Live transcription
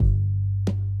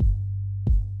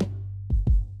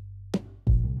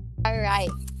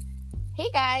Hey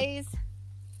guys,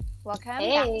 welcome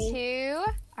back to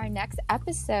our next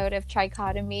episode of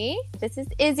Trichotomy. This is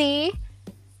Izzy.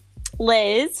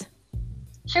 Liz.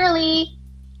 Shirley.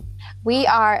 We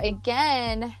are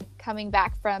again coming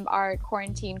back from our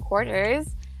quarantine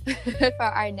quarters for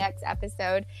our next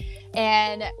episode.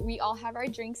 And we all have our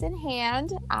drinks in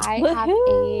hand.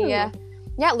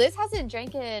 Liz hasn't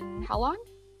drank in how long?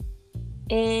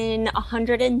 In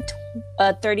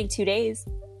 132 days.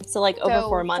 So over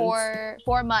 4 months.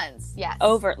 4 months, yes.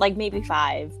 Over, maybe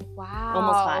 5. Wow.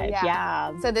 Almost 5,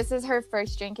 yeah. So this is her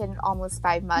first drink in almost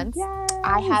 5 months. Yes.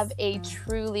 I have a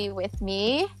Truly with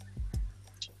me.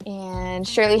 And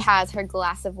Shirley has her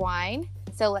glass of wine.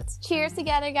 So let's cheers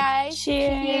together, guys.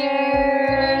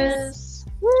 Cheers.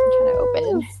 I'm trying to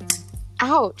open.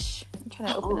 Ouch. I'm trying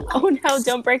to open it. Oh no,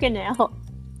 don't break a nail.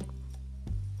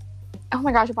 Oh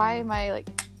my gosh, why am I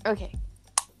okay.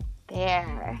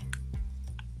 There.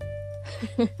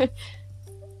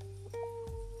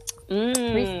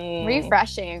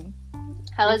 Refreshing.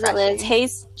 How is it, Liz?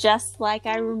 Tastes just like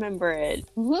I remember it.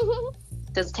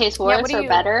 Does it taste worse or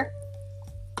better?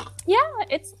 Yeah,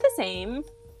 it's the same.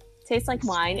 Tastes like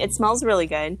wine. It smells really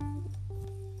good.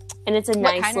 And it's a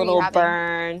nice little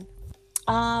burn.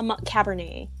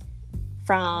 Cabernet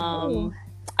from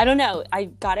I don't know. I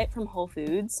got it from Whole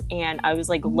Foods and I was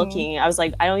looking. I was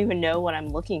like, I don't even know what I'm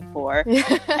looking for.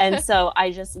 And so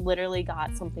I just literally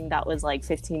got something that was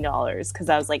 $15 because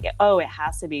I was like, oh, it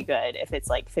has to be good if it's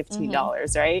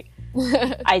 $15, right?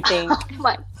 I think. Oh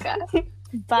my God.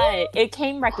 But it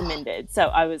came recommended. So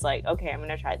I was like, okay, I'm going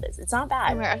to try this. It's not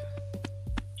bad. Oh my gosh.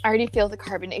 I already feel the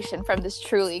carbonation from this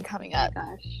Truly coming up. Oh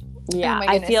my gosh. Yeah,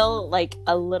 I feel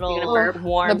a little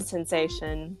warm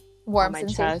sensation. Warm on my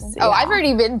sensation. chest. Oh, yeah. I've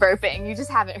already been burping. You just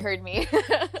haven't heard me.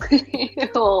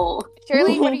 Oh.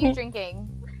 Shirley, what are you drinking?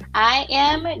 I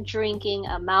am drinking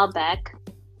a Malbec.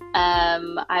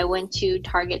 I went to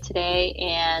Target today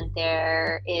and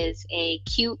there is a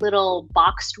cute little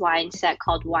boxed wine set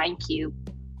called Wine Cube.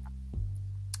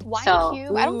 Wine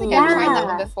Cube? I don't think I've tried that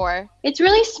one before. It's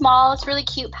really small. It's really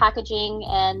cute packaging,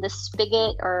 and the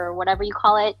spigot or whatever you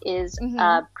call it is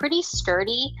pretty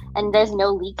sturdy, and there's no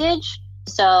leakage.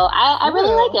 So I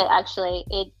really like it, actually.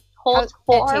 It holds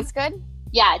 4. It tastes good?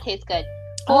 Yeah, it tastes good.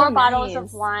 4 bottles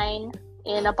of wine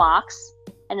in a box,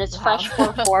 and it's fresh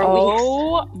for 4 weeks.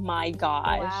 Oh my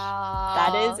gosh. Wow.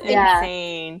 That is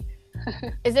insane.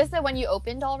 Is this the one you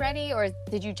opened already, or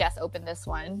did you just open this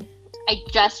one? I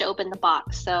just opened the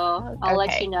box, so I'll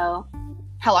let you know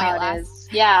how long it is.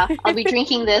 Yeah, I'll be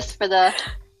drinking this for the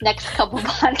next couple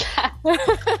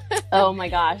podcasts. Oh my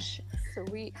gosh.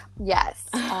 Sweet. Yes.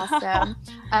 Awesome.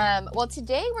 Well,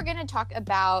 today we're going to talk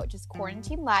about just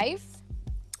quarantine life,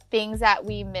 things that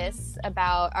we miss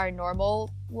about our normal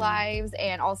lives,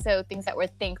 and also things that we're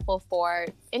thankful for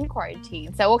in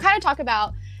quarantine. So we'll kind of talk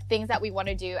about things that we want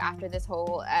to do after this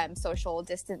whole social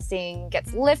distancing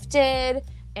gets lifted,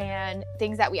 and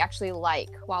things that we actually like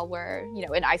while we're,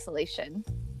 in isolation.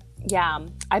 Yeah,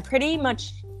 I pretty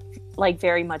much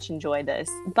very much enjoy this,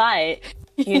 but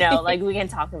we can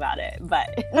talk about it.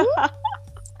 But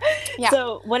yeah.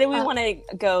 So what do we want to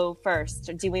go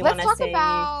first? Do we want to say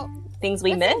about things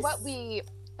we miss?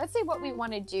 Let's say what we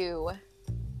want to do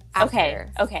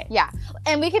after. Okay. Yeah,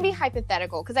 and we can be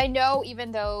hypothetical because I know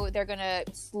even though they're gonna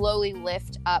slowly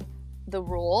lift up the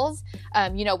rules,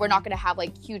 we're not going to have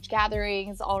huge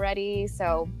gatherings already,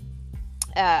 so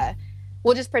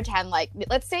we'll just pretend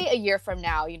let's say a year from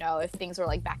now, if things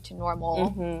were back to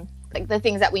normal, the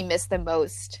things that we miss the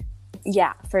most.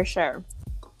 Yeah, for sure.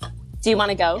 Do you want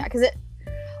to go? Yeah, because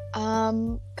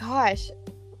gosh,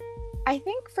 I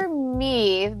think for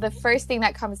me the first thing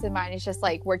that comes to mind is just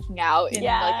working out in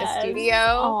a studio.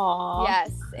 Aww.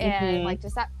 Yes, and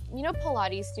just that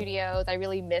Pilates studios. I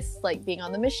really miss being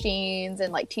on the machines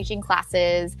and teaching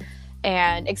classes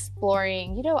and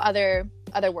exploring other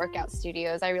workout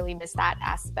studios. I really miss that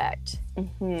aspect.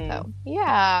 So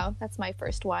yeah, that's my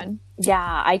first one.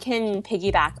 Yeah, I can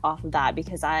piggyback off of that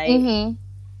because I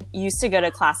used to go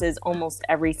to classes almost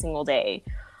every single day.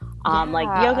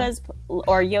 Yoga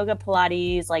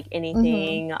Pilates,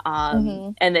 anything,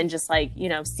 and then just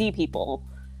see people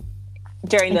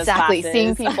during those classes.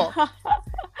 Seeing people.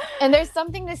 And there's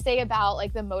something to say about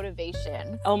the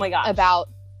motivation. Oh my gosh. About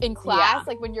in class,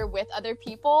 when you're with other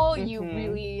people, you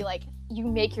really you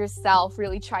make yourself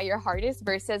really try your hardest,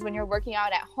 versus when you're working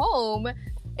out at home,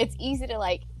 it's easy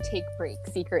to take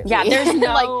breaks secretly. Yeah, there's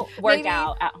no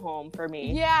workout at home for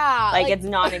me. Yeah. It's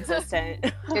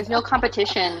non-existent. There's no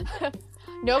competition.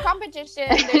 No competition,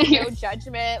 there's no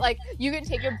judgment. You can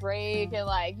take a break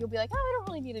and you'll be oh, I don't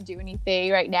really need to do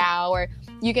anything right now, or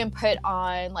you can put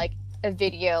on a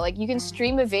video. Like you can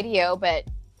stream a video, but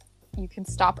you can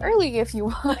stop early if you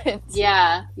want.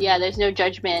 Yeah, there's no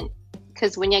judgment,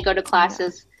 because when I go to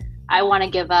classes, I want to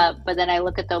give up, but then I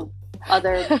look at the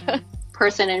other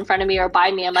person in front of me or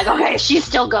by me, I'm like, okay, she's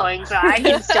still going, so I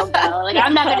can still go. Like,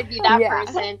 I'm not going to be that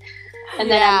person. And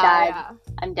then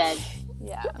I'm dead.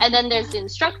 Yeah. And then there's the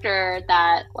instructor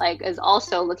that like is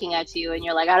also looking at you, and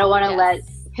you're like, I don't want to let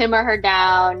him or her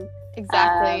down.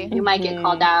 Exactly. You might get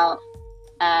called out.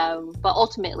 But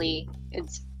ultimately,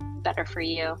 it's better for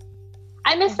you.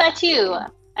 I miss that too.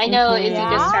 I know Izzy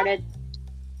just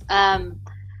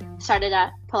started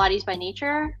at Pilates by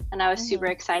Nature, and I was super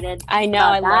excited. I know,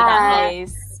 I love that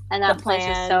place. And that place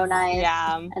is so nice.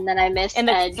 Yeah. And then I miss and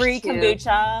the Edge free too.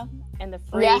 kombucha and the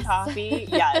free coffee.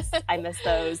 Yes, I miss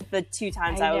those. The 2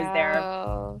 times I was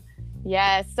there.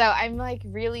 Yes, so I'm like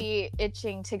really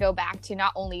itching to go back to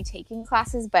not only taking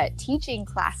classes but teaching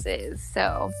classes.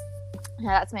 So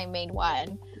yeah, that's my main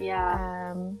one.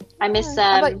 Yeah. I miss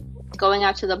going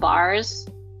out to the bars.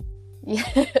 Yeah.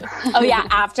 Oh yeah,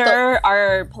 after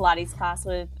our Pilates class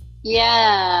with Izzy,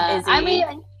 I mean,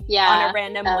 on a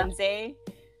random Wednesday.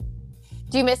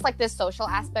 Do you miss like the social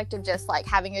aspect of just like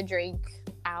having a drink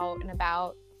out and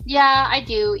about? Yeah, I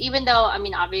do. Even though, I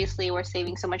mean, obviously we're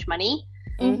saving so much money.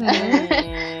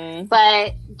 Mm-hmm.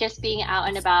 But just being out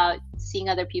and about, seeing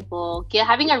other people,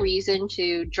 having a reason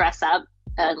to dress up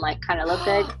and like kind of look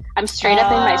good. I'm straight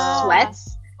up in my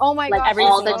sweats. Oh my god!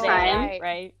 All the time,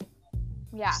 right?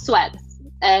 Yeah, sweats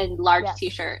and large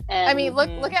t-shirt. And, I mean,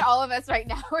 look at all of us right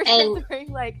now. We're just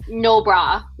wearing like no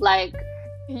bra, like.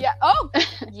 Yeah. Oh,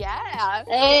 yeah.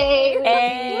 Hey.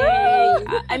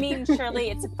 I mean, surely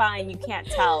it's fine. You can't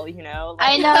tell, you know. Like...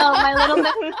 I know, my little.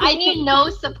 I need no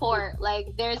support.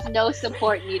 Like, there's no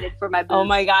support needed for my boobs. Oh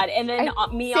my god! And then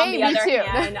me on the other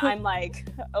hand, I'm like,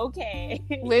 okay,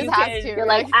 Liz has to. You're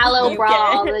like aloe bra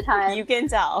all the time. You can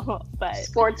tell, but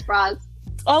sports bras.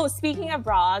 Oh, speaking of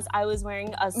bras, I was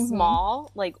wearing a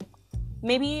small, like.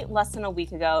 Maybe less than a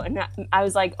week ago, and I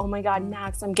was like, oh my god,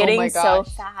 Max, I'm getting so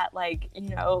fat, like, you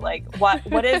know, like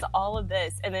what is all of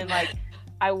this? And then like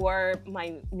I wore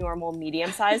my normal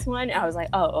medium size one, and I was like,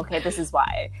 oh, okay, this is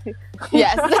why.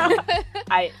 Yes.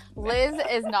 Liz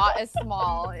is not as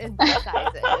small in these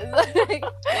sizes.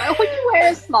 Why would you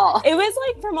wear a small? It was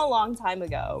like from a long time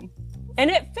ago, and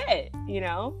it fit, you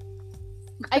know.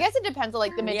 I guess it depends on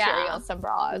like the material of some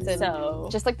bras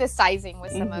and just like the sizing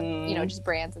with some of, you know, just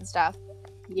brands and stuff.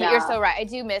 Yeah. But you're so right. I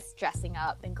do miss dressing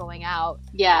up and going out.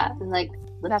 Yeah, and like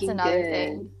looking that's another good.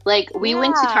 thing. Like we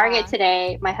went to Target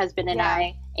today, my husband and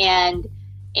I, and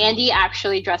Andy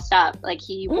actually dressed up. Like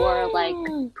he wore like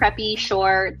preppy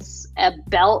shorts, a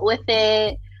belt with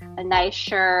it, a nice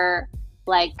shirt,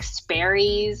 like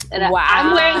Sperry's, and I'm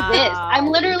wearing this. I'm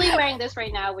literally wearing this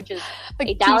right now, which is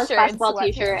a Dallas basketball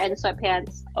t-shirt and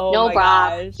sweatpants. Oh no bra.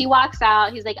 Gosh. He walks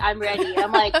out. He's like, "I'm ready." And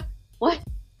I'm like, "What?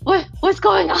 What's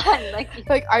going on?"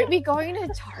 Like, aren't we going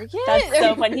to Target? That's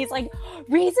so funny. He's like,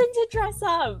 reason to dress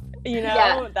up. You know,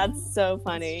 yeah. That's so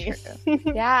funny.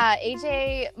 Yeah,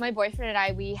 AJ, my boyfriend and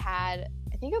I, we had,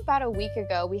 I think about a week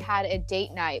ago, we had a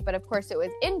date night, but of course it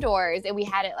was indoors, and we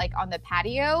had it like on the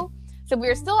patio. So we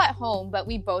were still at home, but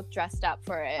we both dressed up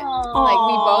for it. Aww. Like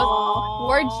we both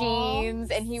wore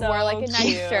jeans, and he wore like a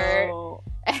nice shirt.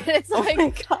 And it's like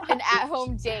an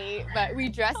at-home date, but we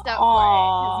dressed up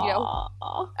for it. You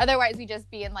know, otherwise we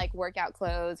just be in like workout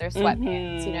clothes or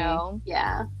sweatpants, you know?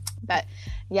 Yeah. But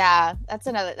yeah, that's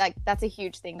another, like, that's a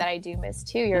huge thing that I do miss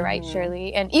too. You're right,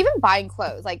 Shirley. And even buying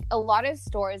clothes, like a lot of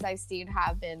stores I've seen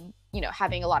have been, you know,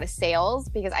 having a lot of sales,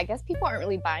 because I guess people aren't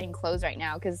really buying clothes right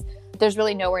now because there's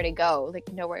really nowhere to go,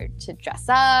 like nowhere to dress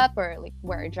up or like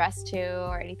wear a dress to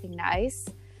or anything nice.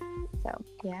 So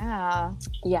yeah,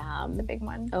 the big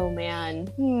one. Oh man,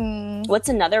 what's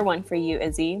another one for you,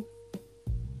 Izzy?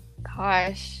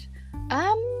 Gosh,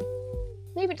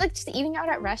 maybe like just eating out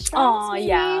at restaurants. Oh maybe.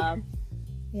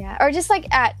 Yeah, or just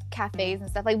like at cafes and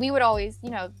stuff. Like we would always, you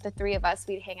know, the three of us,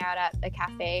 we'd hang out at a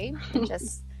cafe and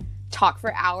just talk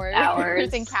for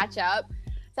hours and catch up.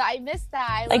 So I miss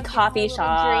that. Like coffee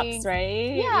shops,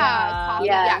 right?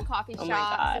 Yeah, coffee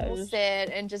shops. And we'll sit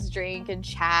and just drink and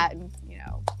chat, and you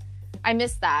know, I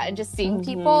miss that, and just seeing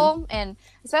people, and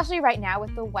especially right now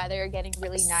with the weather getting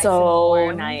really nice. So and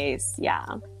warm. Nice, yeah.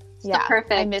 The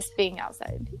perfect. I miss being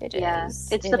outside. It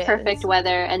is. It's the perfect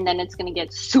weather, and then it's gonna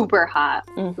get super hot.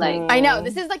 Like I know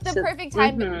this is like the perfect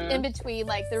time in between,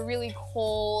 like the really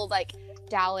cold, like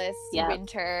Dallas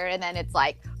winter, and then it's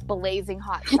like blazing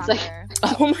hot summer.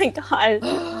 Like, oh my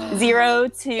god, 0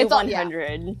 to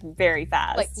 100 very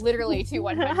fast. Like literally to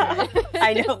 100.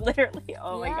 I know, literally.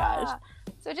 Oh my gosh.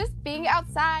 So So just being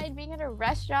outside, being in a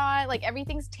restaurant, like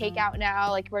everything's takeout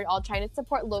now. Like we're all trying to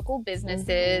support local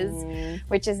businesses,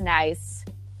 which is nice.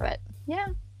 But yeah,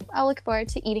 I'll look forward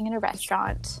to eating in a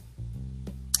restaurant.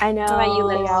 I know. What about you,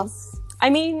 Liz? I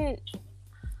mean,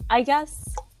 I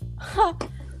guess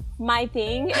my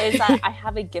thing is that I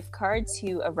have a gift card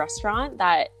to a restaurant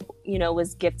that, you know,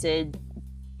 was gifted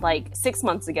like 6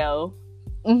 months ago.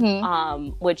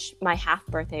 Which my half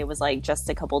birthday was like just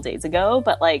a couple days ago,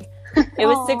 but like it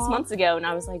was 6 months ago, and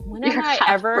I was like, when am I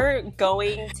ever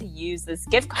going to use this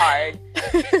gift card?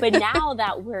 But now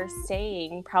that we're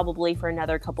staying probably for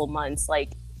another couple months,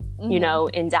 like, you know,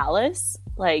 in Dallas,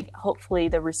 like hopefully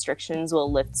the restrictions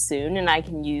will lift soon and I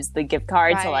can use the gift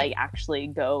card to like actually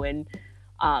go and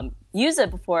use it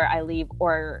before I leave.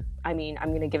 Or I mean,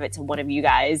 I'm gonna give it to one of you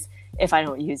guys if I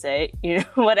don't use it, you know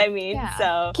what I mean? Yeah.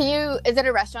 So is it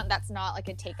a restaurant that's not like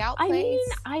a takeout place? I mean,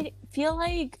 I feel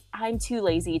like I'm too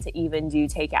lazy to even do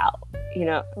takeout, you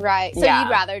know? Right. So you'd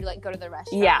rather like go to the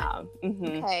restaurant? Yeah.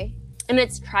 Okay. And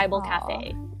it's Tribal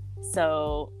Cafe.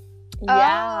 So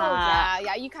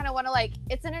yeah. You kind of want to like,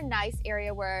 it's in a nice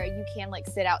area where you can like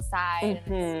sit outside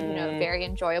and it's, you know, very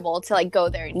enjoyable to like go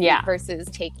there and eat versus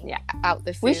taking out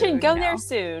the food. We should go there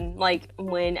soon, like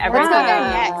whenever. Let's go there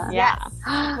next.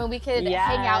 Yeah. When we could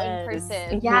hang out in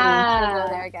person. Yeah. We'll go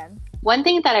there again. One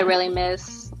thing that I really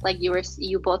miss, like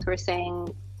you both were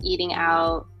saying, eating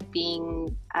out,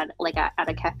 being at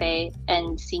a cafe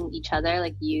and seeing each other,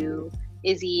 like you,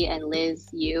 Izzy, and Liz,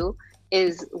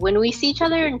 is when we see each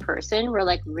other in person, we're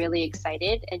like really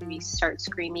excited and we start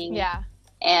screaming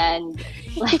and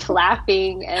like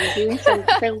laughing and doing some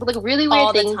like really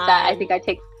weird things that I think I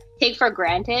take for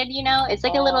granted, you know? It's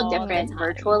like a little different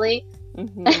virtually.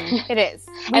 It is.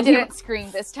 We didn't scream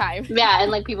this time. Yeah,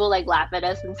 and like people like laugh at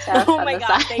us and stuff. Oh my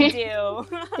god, they do.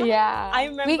 I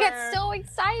remember we get so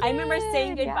excited. I remember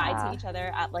saying goodbye to each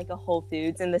other at like a Whole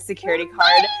Foods, and the security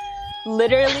guard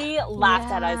literally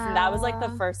laughed at us, and that was like the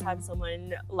first time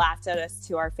someone laughed at us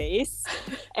to our face,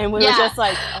 and we were just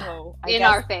like, oh, I guess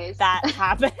our face that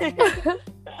happened.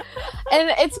 And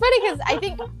it's funny because I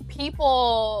think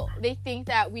people, they think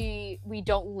that we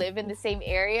don't live in the same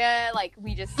area, like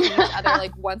we just see each other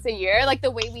like once a year. Like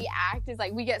the way we act is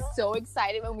like we get so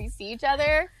excited when we see each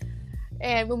other,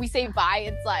 and when we say bye,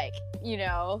 it's like, you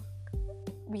know,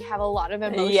 we have a lot of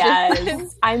emotions.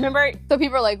 Yes. I remember so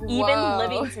people are like, whoa. Even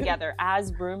living together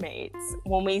as roommates,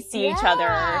 when we see each other,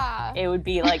 it would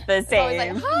be like the same.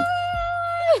 Like, hi!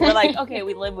 We're like, okay,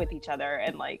 we live with each other,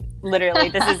 and like literally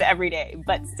this is every day,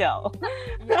 but still.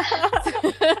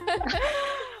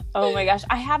 Oh my gosh,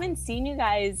 I haven't seen you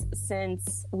guys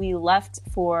since we left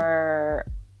for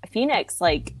Phoenix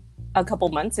like a couple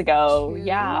months ago.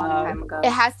 It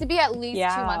has to be at least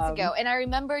 2 months ago. And I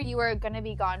remember you were going to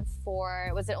be gone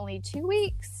for, was it only 2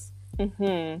 weeks?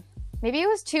 Maybe it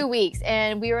was 2 weeks.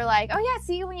 And we were like, oh yeah,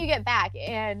 see you when you get back.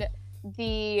 And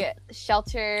the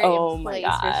shelter in place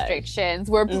restrictions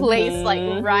were placed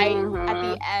like right at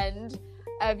the end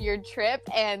of your trip.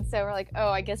 And so we're like,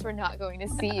 oh, I guess we're not going to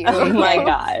see you. Oh my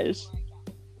gosh.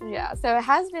 Yeah, so it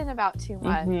has been about 2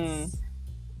 months.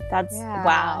 That's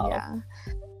wow.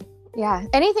 Yeah.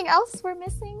 Anything else we're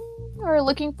missing or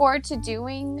looking forward to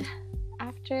doing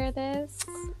after this?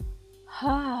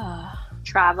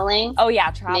 Traveling. Oh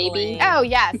yeah, traveling. Maybe. Oh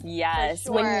yes. Yes.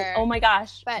 Sure. Oh my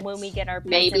gosh. But when we get our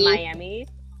place in Miami.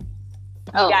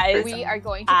 Oh, guys, we are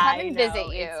going to come and visit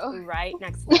you. It's right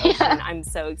next to the ocean. I'm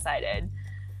so excited.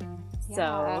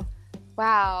 So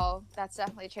wow, that's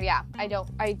definitely true. Yeah.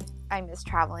 I miss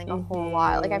traveling a whole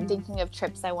lot. Like I'm thinking of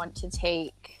trips I want to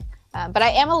take. But I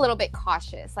am a little bit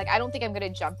cautious. Like, I don't think I'm going to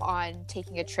jump on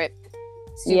taking a trip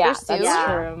super soon. That's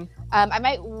true. I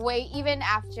might wait even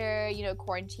after, you know,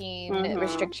 quarantine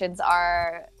restrictions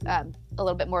are a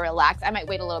little bit more relaxed. I might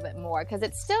wait a little bit more because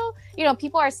it's still, you know,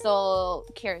 people are still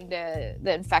carrying the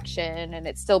infection and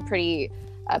it's still pretty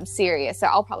serious. So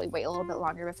I'll probably wait a little bit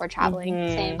longer before traveling.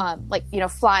 Same. Like, you know,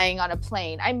 flying on a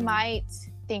plane. I might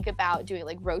think about doing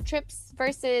like road trips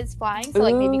versus flying. So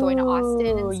like maybe going to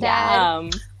Austin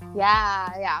instead.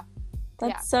 Yeah.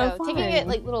 That's so fun. Taking it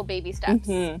like little baby steps.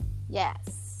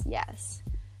 Yes.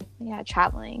 Yeah,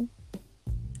 traveling.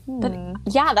 But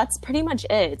yeah, that's pretty much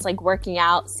it. It's like working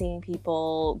out, seeing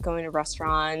people, going to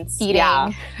restaurants, eating.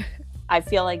 Yeah. I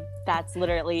feel like that's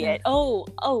literally it. Oh,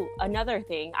 another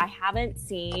thing. I haven't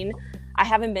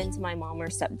been to my mom or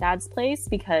stepdad's place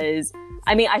because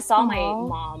I mean, I saw my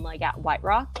mom like at White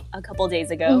Rock a couple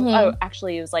days ago. Oh,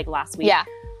 actually it was like last week. Yeah.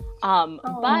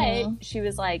 But she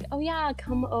was like, oh yeah,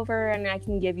 come over and I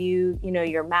can give you, you know,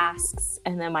 your masks.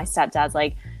 And then my stepdad's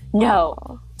like,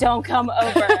 no, don't come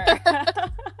over.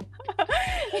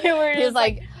 He was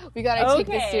like, We gotta take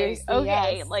this seriously.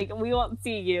 Okay, yes. like we won't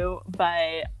see you,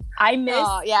 but I miss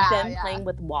them playing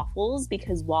with Waffles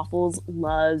because Waffles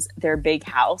loves their big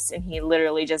house and he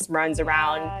literally just runs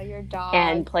around your dog.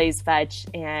 and plays fetch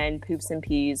and poops and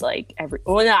pees like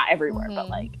not everywhere, but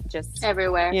like just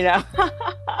everywhere. You know,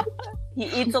 he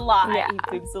eats a lot. He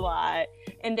poops a lot,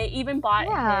 and they even bought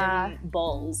him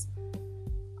bowls,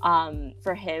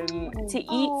 for him to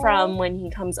eat from when he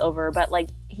comes over. But like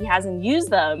he hasn't used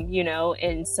them, you know,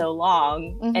 in so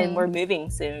long, and we're moving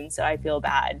soon, so I feel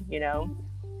bad, you know.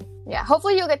 Yeah,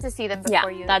 hopefully you'll get to see them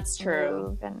before you. That's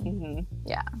true.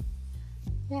 Yeah.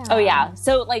 Oh yeah.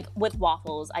 So like with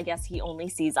Waffles, I guess he only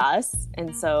sees us,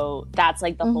 and so that's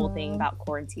like the whole thing about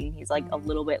quarantine. He's like a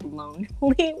little bit lonely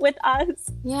with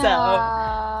us.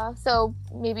 Yeah. So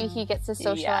maybe he gets to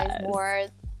socialize more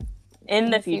in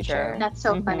the future. That's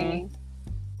so funny.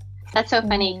 That's so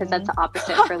funny because that's the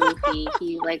opposite for Luffy.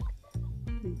 He like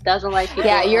doesn't like people.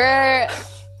 Yeah,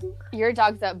 your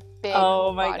dog's a big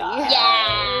my god.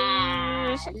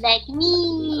 Yeah, like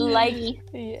me.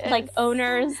 Like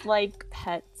owners like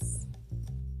pets.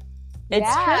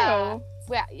 It's true.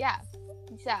 Yeah.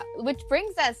 Which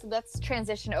brings us, let's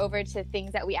transition over to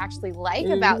things that we actually like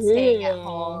about staying at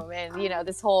home and, you know,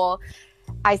 this whole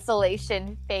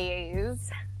isolation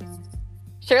phase.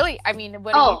 Shirley, I mean,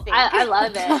 what do you think? I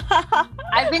love it.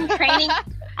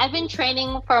 I've been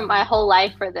training for my whole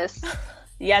life for this.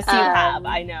 Yes, you have.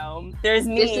 I know. There's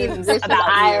memes about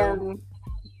I am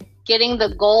getting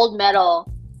the gold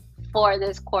medal for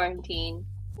this quarantine.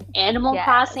 Animal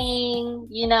Crossing,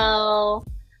 you know,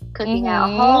 cooking at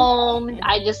home.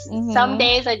 I just some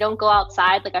days I don't go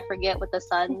outside. Like I forget what the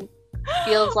sun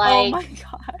feels like. Oh my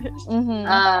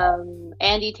gosh.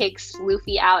 Andy takes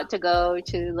Luffy out to go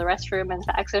to the restroom and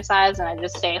to exercise, and I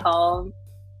just stay home.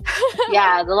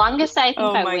 Yeah, the longest I think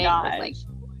I went was like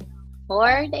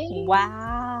 4 days.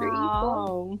 Wow. 3,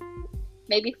 4,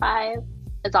 maybe 5.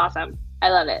 It's awesome. I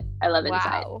love it. I love it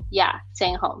inside. Yeah,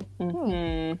 staying home.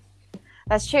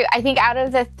 That's true. I think out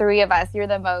of the three of us, you're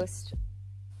the most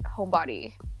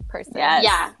homebody person. Yes.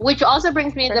 Yeah, which also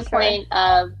brings me to the point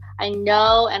of I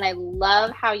know and I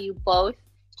love how you both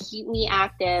keep me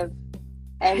active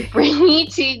and bring me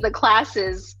to the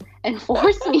classes and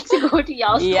force me to go to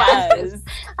y'all's classes.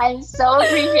 I'm so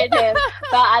appreciative.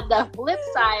 But on the flip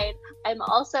side, I'm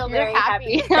also very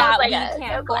happy that we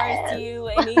can't force you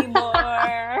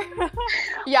anymore.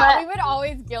 We would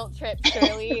always guilt trip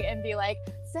Shirley and be like,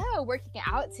 so working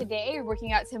out today or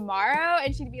working out tomorrow?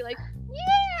 And she'd be like,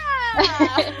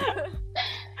 yeah.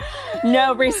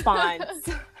 No response.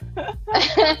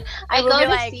 I go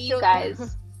to see you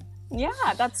guys. Yeah,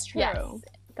 that's true. Yes.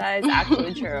 That is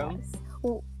actually true.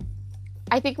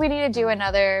 I think we need to do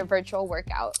another virtual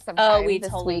workout sometime. Oh, we this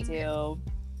totally week. do.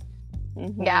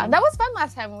 Yeah, that was fun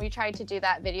last time when we tried to do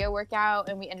that video workout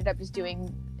and we ended up just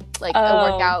doing like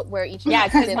a workout where each of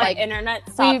us did like internet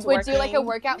stopped we would do like a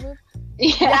workout move.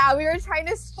 Yeah, we were trying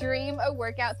to stream a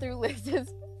workout through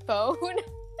Liz's phone.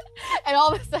 And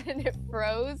all of a sudden it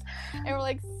froze and we're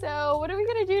like, so what are we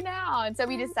gonna do now? And so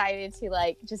we decided to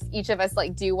like just each of us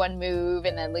like do one move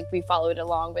and then like we followed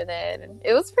along with it and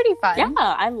it was pretty fun. Yeah,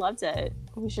 I loved it.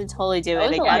 We should totally do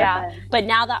it again. But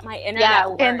now that my internet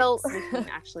works, we can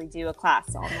actually do a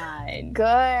class online.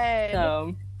 Good.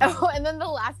 So and then the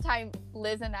last time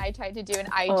Liz and I tried to do an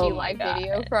IG live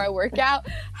video for our workout,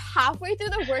 halfway through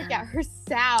the workout her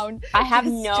sound I have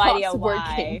no idea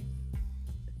why.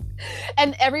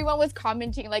 And everyone was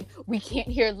commenting like, we can't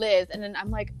hear Liz. And then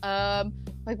I'm like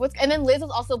what's, and then Liz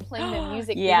was also playing the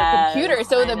music through the computer.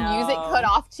 So the music cut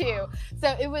off too.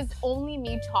 So it was only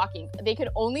me talking. They could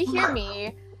only hear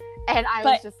me. And I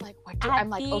was just like, I'm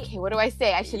like, okay, what do I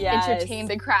say? I should entertain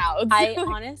the crowds. I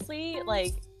honestly,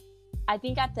 like, I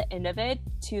think at the end of it,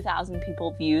 2,000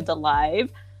 people viewed the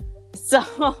live. So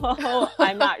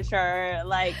I'm not sure,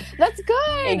 like. That's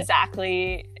good.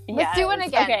 Exactly. Let's do one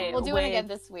again. Okay, we'll do one again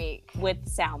this week. With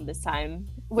sound this time.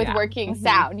 With working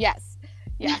sound, yes.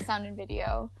 Yeah, sound and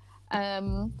video.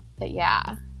 But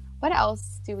yeah. What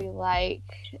else do we like?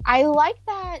 I like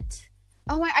that.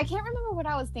 I can't remember what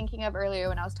I was thinking of earlier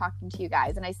when I was talking to you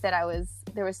guys. And I said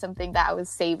there was something that I was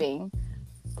saving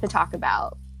to talk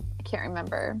about. I can't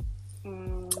remember.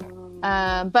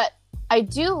 But I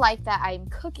do like that I'm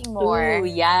cooking more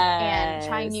and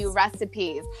trying new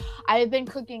recipes. I've been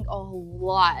cooking a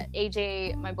lot.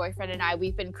 AJ, my boyfriend, and I,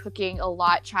 we've been cooking a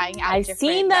lot, trying out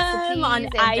different recipes on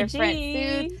and IG.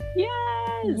 Different foods.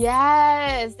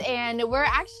 Yes. And we're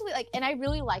actually like, and I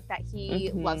really like that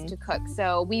he loves to cook.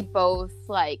 So we both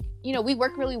like, you know, we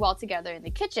work really well together in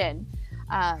the kitchen.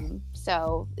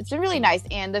 So it's been really nice,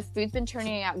 and the food's been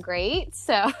turning out great.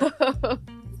 So.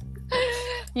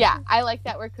 Yeah, I like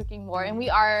that we're cooking more, and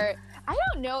I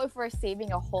don't know if we're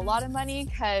saving a whole lot of money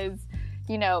because,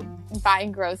 you know,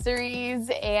 buying groceries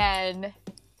and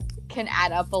can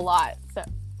add up a lot. So,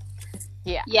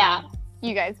 yeah,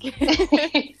 you guys can.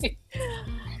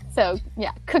 So,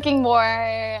 yeah, cooking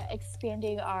more,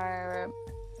 expanding our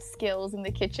skills in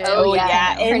the kitchen. Oh,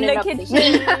 yeah, in the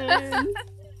kitchen.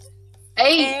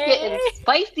 Hey, getting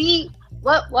spicy.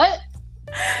 What?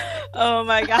 Oh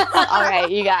my god. All right,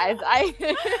 you guys.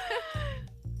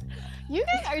 You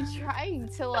guys are trying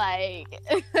to like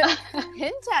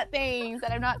hint at things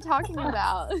that I'm not talking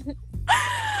about.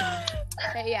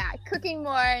 But yeah, cooking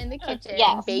more in the kitchen,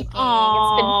 baking. Aww,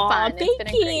 it's been fun. It's been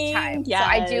a great time. Yes. So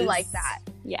I do like that.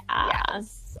 Yeah.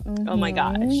 Yes. Mm-hmm. Oh my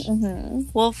gosh. Mm-hmm.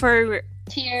 Well, for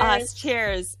cheers. us,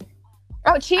 cheers.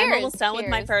 Oh, cheers. I'm almost done with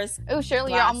my first. Oh,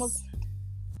 Shirley, glass.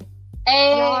 You're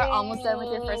almost done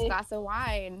with your first glass of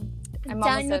wine. I'm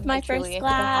done with my first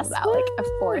glass. About like a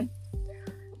fourth.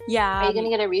 Yeah. Are you gonna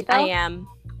get a refill? I am,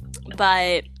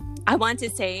 but I want to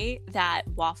say that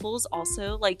Waffles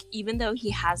also, like, even though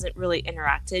he hasn't really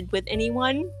interacted with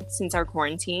anyone since our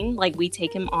quarantine, like, we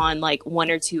take him on like 1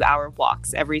 or 2 hour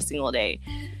walks every single day.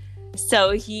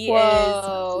 So he He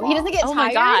doesn't get tired. Oh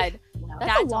my god,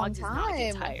 That's that a long dog does not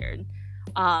get time. tired,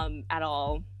 at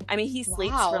all. I mean, he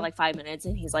sleeps for like 5 minutes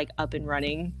and he's like up and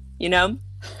running. You know.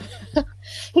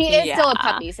 He is still a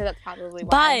puppy, so that's probably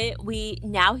why. But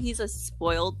now he's a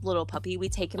spoiled little puppy. We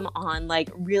take him on like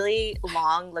really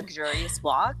long, luxurious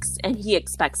walks, and he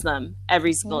expects them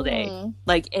every single day.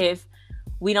 Like if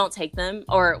we don't take them,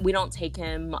 or we don't take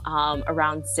him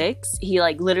around 6, he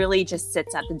like literally just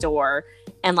sits at the door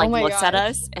and like looks at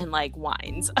us and like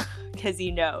whines because he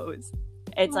knows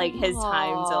it's like his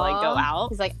time to like go out.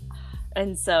 He's like.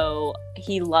 And so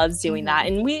he loves doing that.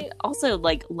 And we also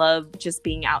like love just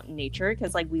being out in nature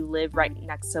because like we live right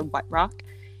next to Wet Rock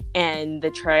and the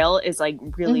trail is like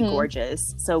really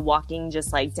gorgeous. So walking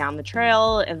just like down the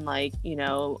trail and like, you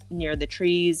know, near the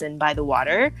trees and by the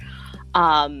water.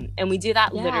 And we do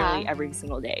that literally every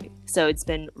single day. So it's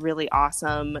been really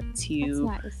awesome to,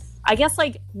 nice. I guess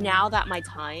like now that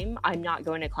I'm not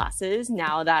going to classes,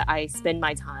 now that I spend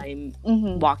my time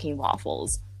walking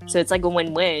Waffles. So it's like a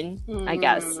win-win, I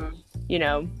guess, you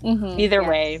know, either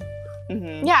way.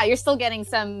 Mm-hmm. Yeah, you're still getting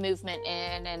some movement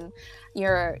in and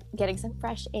you're getting some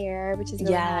fresh air, which is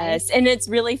really nice. And it's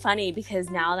really funny because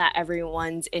now that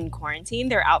everyone's in quarantine,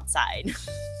 they're outside.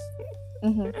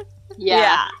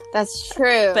 Yeah, that's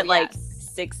true. But like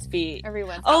 6 feet.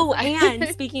 Everyone's outside. And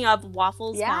speaking of,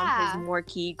 Waffles found his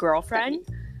Morkie girlfriend.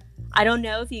 I don't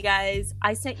know if you guys,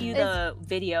 I sent you the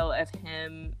video of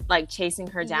him like chasing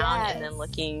her down and then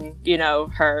looking, you know,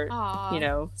 her, you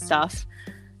know, stuff.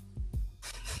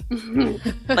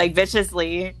 Like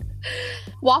viciously.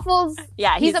 Waffles.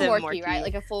 Yeah, he's a Morkie, right?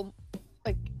 Like a full,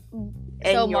 like,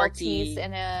 so Maltese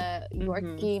and a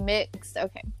Yorkie mix.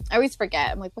 Okay. I always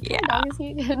forget. I'm like, what kind of dog is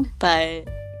he again? But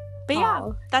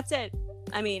yeah, that's it.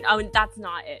 I mean, that's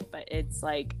not it, but it's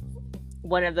like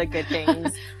one of the good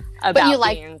things.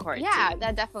 About being in quarantine. Yeah,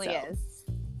 that definitely is.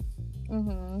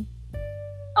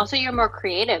 Also, you're more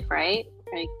creative, right?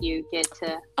 Like you get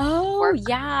to work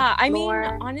I more.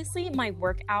 mean, honestly, my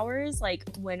work hours, like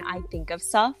when I think of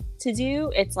stuff to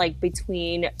do, it's like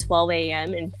between 12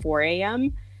 a.m. and 4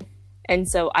 a.m. And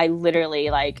so I literally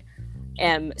like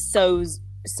am so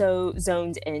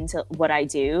zoned into what I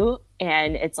do,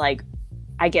 and it's like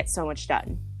I get so much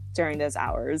done during those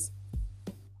hours.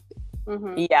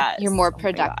 Yeah, you're more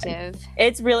productive.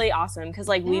 It's really awesome because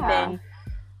like we've been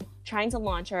trying to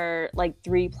launch our like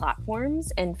 3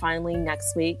 platforms, and finally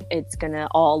next week it's gonna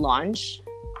all launch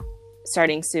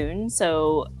starting soon.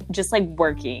 So just like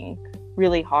working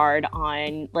really hard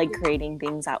on like creating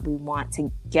things that we want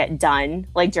to get done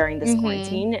like during this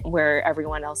quarantine where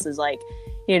everyone else is like,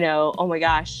 you know, oh my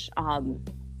gosh, I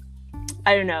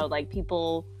don't know, like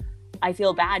people, I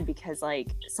feel bad because like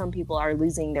some people are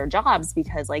losing their jobs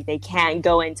because like they can't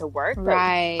go into work. But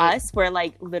us, we're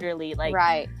like literally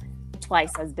like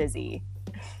twice as busy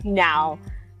now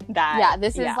that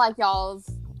this is like y'all's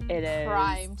it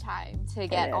prime time to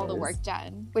get all the work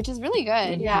done, which is really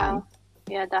good.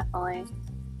 Yeah, definitely.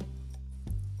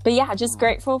 But yeah, just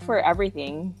grateful for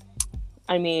everything.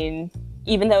 I mean,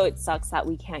 even though it sucks that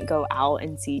we can't go out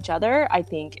and see each other, I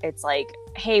think it's like,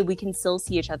 hey, we can still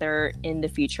see each other in the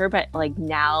future, but like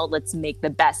now let's make the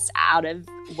best out of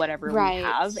whatever we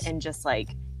have and just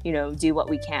like, you know, do what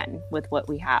we can with what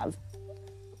we have.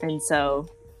 And so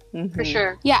for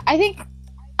sure. Yeah, I think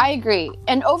I agree.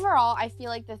 And overall, I feel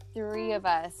like the 3 of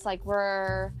us, like,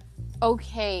 we're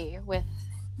okay with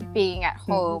being at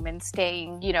home and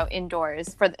staying, you know,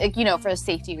 indoors for, you know, for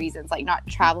safety reasons, like not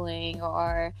traveling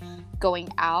or going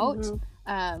out.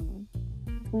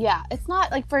 Yeah, it's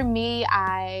not like, for me,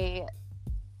 I'm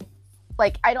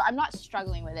not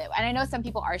struggling with it. And I know some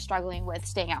people are struggling with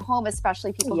staying at home,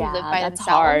 especially people who live by themselves.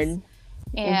 Hard.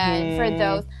 And for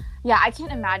those, I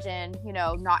can't imagine, you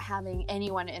know, not having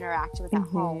anyone to interact with at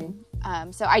home.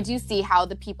 So I do see how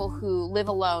the people who live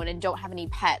alone and don't have any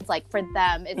pets, like for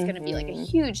them, it's going to be like a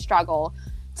huge struggle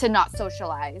to not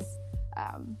socialize.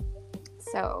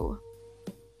 So,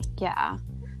 yeah.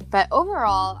 But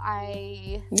overall,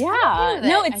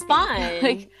 it's fun.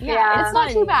 Like, it's not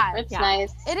too bad. It's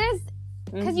nice. It is,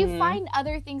 because you find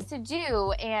other things to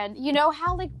do, and you know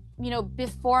how, like, you know,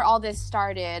 before all this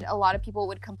started, a lot of people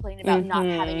would complain about not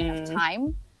having enough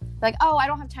time. Like, oh, I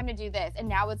don't have time to do this. And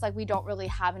now it's like we don't really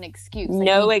have an excuse.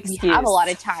 Like, excuse. We have a lot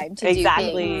of time to do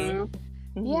things.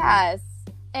 Yes.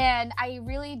 And I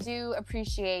really do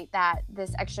appreciate that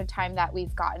this extra time that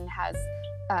we've gotten has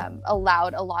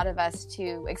allowed a lot of us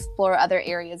to explore other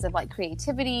areas of, like,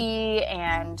 creativity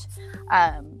and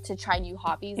to try new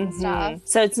hobbies and stuff.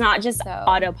 So it's not just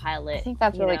autopilot. I think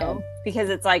that's really good. Because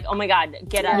it's like, oh my God,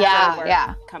 get up, go to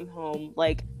work, come home,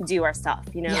 like, do our stuff,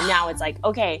 you know? Now it's like,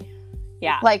 okay,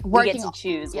 like, we get to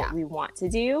choose what we want to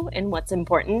do and what's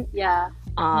important.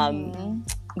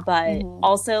 But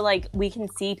also, like, we can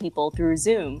see people through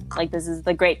Zoom. Like, this is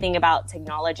the great thing about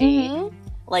technology.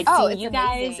 Like, seeing you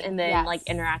guys and then, like,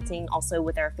 interacting also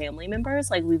with our family members.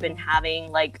 Like, we've been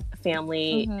having, like,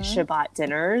 family Shabbat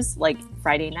dinners, like,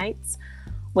 Friday nights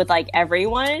with, like,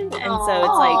 everyone. And so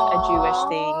it's, like, a Jewish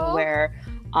thing where,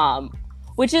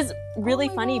 which is really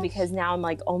funny because now I'm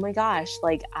like, oh my gosh,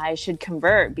 like, I should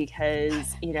convert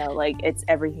because, you know, like, it's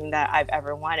everything that I've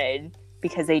ever wanted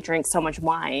because they drink so much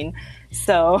wine.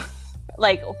 So,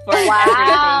 like, for everything.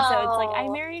 So it's like, I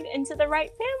married into the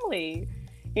right family.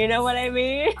 You know what I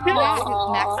mean?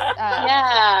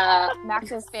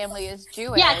 Max's family is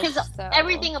Jewish. Yeah, because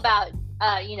everything about,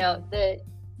 you know, the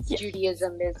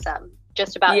Judaism is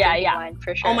just about wine,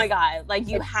 for sure. Oh my God. Like,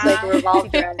 you have to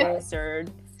get plastered.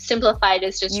 Simplified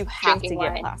is just you have to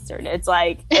wine. Get plastered. It's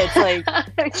like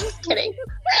I'm just kidding.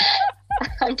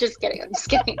 I'm just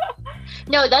kidding.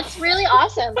 No, that's really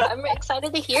awesome. I'm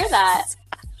excited to hear that.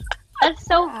 That's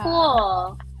so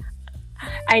cool.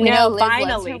 I know,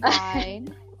 finally.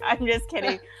 I'm just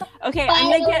kidding. Okay,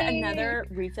 finally. I'm gonna get another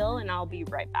refill and I'll be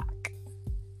right back.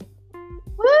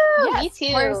 Woo! Yes, me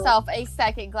too. Pour yourself a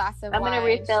second glass of wine. I'm gonna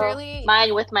refill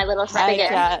mine with my little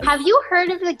spigot. Have you heard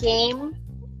of the game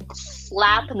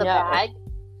Slap the Bag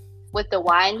with the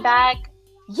wine bag?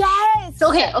 Yes.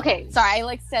 Okay. Sorry, I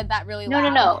like said that really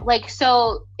loud. No. Like,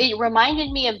 so it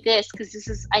reminded me of this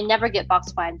because I never get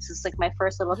boxed wine. This is like my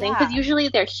first little thing because usually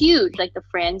they're huge, like the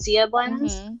Franzia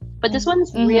ones. But this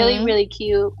one's really, really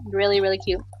cute. Really, really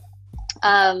cute.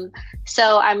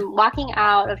 So I'm walking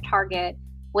out of Target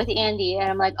with Andy and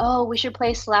I'm like, oh, we should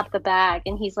play Slap the Bag.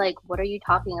 And he's like, what are you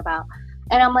talking about?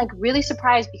 And I'm like really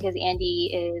surprised because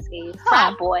Andy is a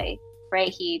frat boy, right?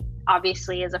 He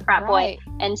obviously is a frat boy.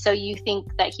 And so you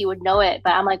think that he would know it.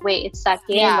 But I'm like, wait, it's that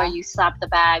game where you slap the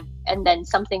bag and then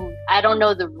something, I don't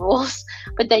know the rules,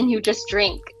 but then you just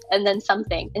drink and then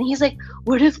something. And he's like,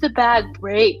 what if the bag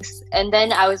breaks? And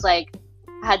then I was like,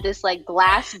 had this like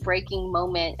glass breaking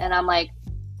moment. And I'm like,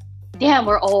 damn,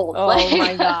 we're old. Oh like,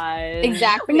 my God.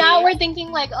 Exactly. Now we're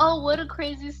thinking like, oh, what a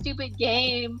crazy, stupid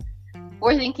game.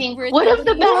 We're thinking, what if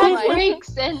the bag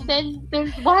breaks and then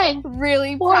there's wine?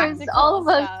 Really pours all of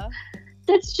us.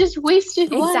 That's just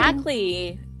wasted wine.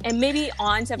 Exactly. And maybe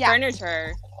onto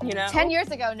furniture, you know? 10 years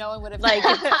ago, no one would have like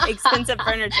expensive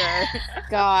furniture.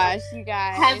 Gosh, you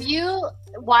guys. Have you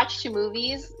watched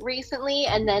movies recently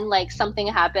and then like something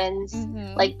happens,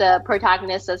 like the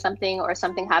protagonist does something or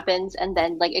something happens and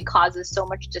then like it causes so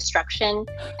much destruction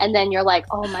and then you're like,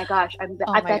 oh my gosh, I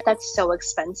bet that's so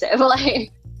expensive.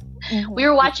 Like, we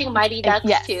were watching Mighty Ducks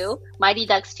 2,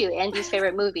 Andy's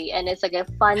favorite movie, and it's like a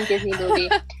fun Disney movie.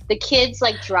 The kids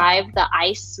like drive the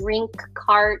ice rink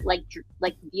cart, like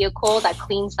vehicle that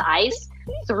cleans the ice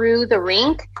through the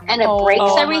rink, and it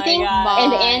breaks everything.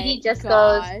 And Andy just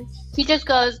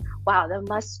goes, wow, that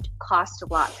must cost a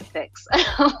lot to fix.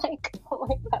 I'm like, oh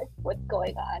my gosh, what's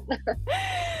going on?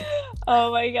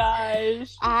 Oh my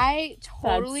gosh. I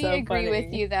totally agree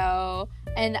with you though.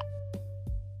 And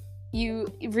you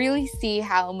really see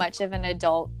how much of an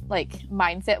adult like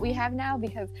mindset we have now,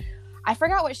 because I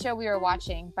forgot what show we were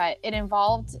watching, but it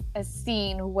involved a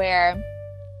scene where,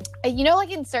 you know,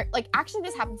 like actually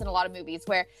this happens in a lot of movies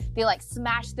where they like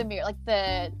smash the mirror, like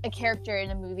a character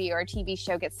in a movie or a TV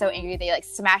show gets so angry they like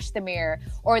smash the mirror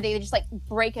or they just like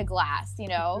break a glass, you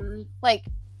know, like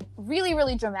really,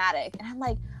 really dramatic. And I'm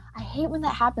like, I hate when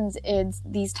that happens in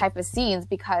these type of scenes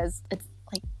because it's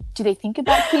like, do they think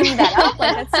about cleaning that up?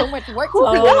 Like, that's so much work to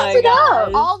clean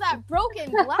up. All that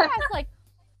broken glass, like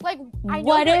I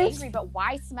know they're angry, but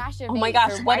why smash a vase? Oh my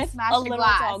gosh, what if smash a little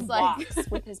glass? dog walks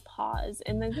with his paws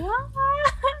in the glass?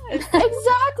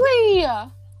 Exactly.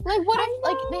 Like, what if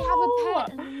like they have a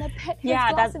pet and the pet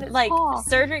has glass in its like paw?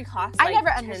 Surgery costs like I never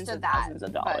tens understood of that, thousands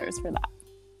of dollars for that.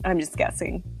 I'm just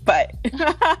guessing, but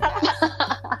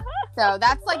so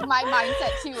that's like my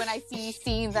mindset too. When I see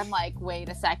scenes, I'm like, wait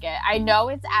a second. I know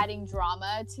it's adding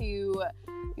drama to,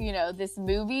 this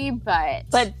movie, but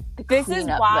this is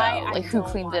why though, I who don't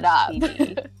cleans watch it up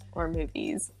TV or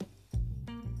movies.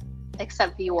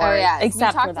 Except viewers. Oh yeah,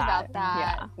 except we talked for that. about that.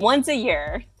 Yeah, once a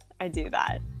year I do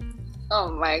that.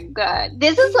 Oh my god,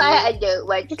 this is why I don't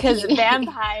watch Because TV.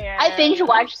 vampires. I binge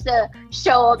watch the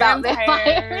show about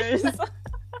vampires.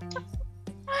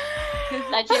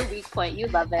 That's your weak point. You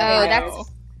love vampires.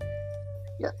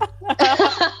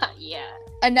 Yeah.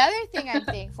 Another thing I'm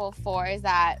thankful for is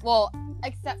that, well,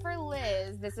 except for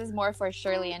Liz, this is more for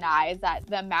Shirley and I, is that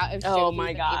the amount of shows we've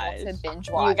been able to binge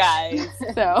watch. You guys.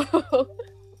 So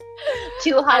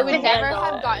I would never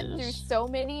have gotten through so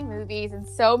many movies and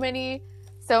so many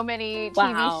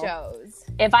TV shows.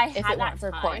 If I had that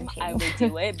for quarantine, I would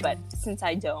do it, but since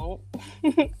I don't,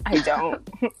 I don't.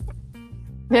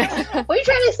 What are you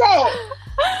trying to say?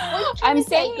 I'm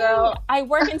saying, girl, I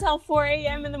work until 4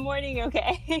 a.m. in the morning,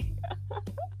 okay?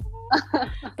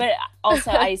 But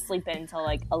also, I sleep in until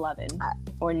like 11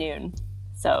 or noon.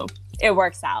 So it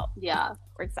works out. Yeah.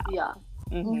 Works out. Yeah.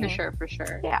 Mm-hmm. For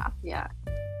sure. Yeah. Yeah.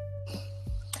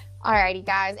 Alrighty,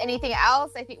 guys. Anything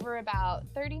else? I think we're about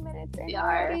 30 minutes in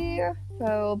already.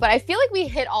 So, but I feel like we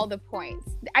hit all the points.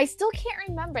 I still can't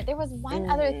remember. There was one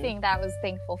other thing that I was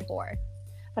thankful for,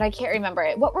 but I can't remember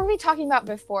it. What were we talking about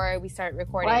before we started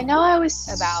recording? Well, I know I was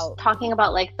talking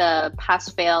about like the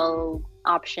pass-fail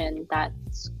option that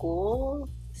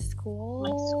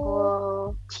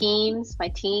my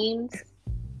teams.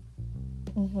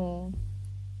 Mm-hmm.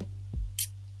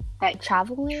 That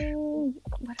traveling.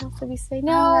 What else did we say?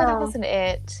 No, that wasn't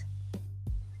it.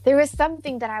 There was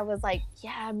something that I was like,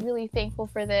 yeah, I'm really thankful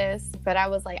for this, but I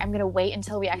was like, I'm gonna wait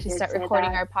until we actually start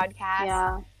recording our podcast.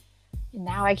 Yeah. And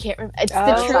now I can't remember. It's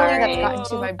the truly that's gotten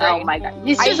to my brain. Oh my god.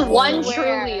 It's just one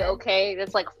truly, okay?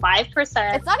 It's like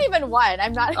 5%. It's not even one.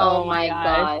 I'm not. Oh my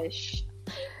gosh.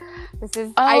 This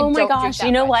is. Oh my gosh.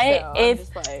 You know what?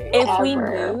 So if we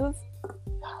move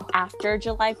after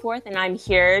July 4th and I'm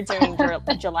here during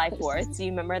July 4th, do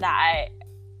you remember that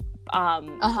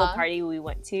pool party we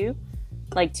went to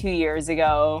like 2 years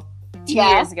ago? 2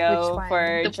 years ago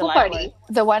for the July pool party.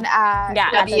 4th. The one at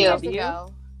W.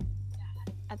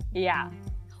 Yeah.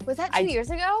 Was that 2 years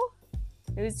ago?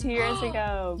 It was 2 years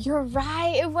ago. You're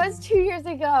right. It was 2 years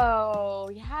ago.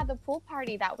 Yeah, the pool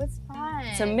party. That was fun.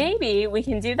 So maybe we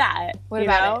can do that. What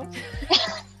about it?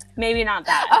 Maybe not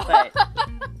that, but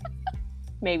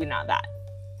maybe not that.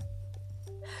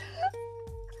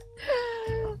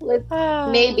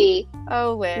 Maybe.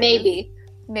 Oh, Liz.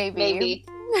 Maybe.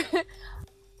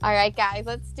 All right, guys,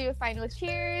 let's do a final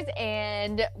cheers,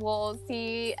 and we'll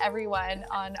see everyone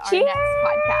on our next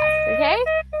podcast, okay?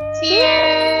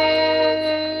 Cheers!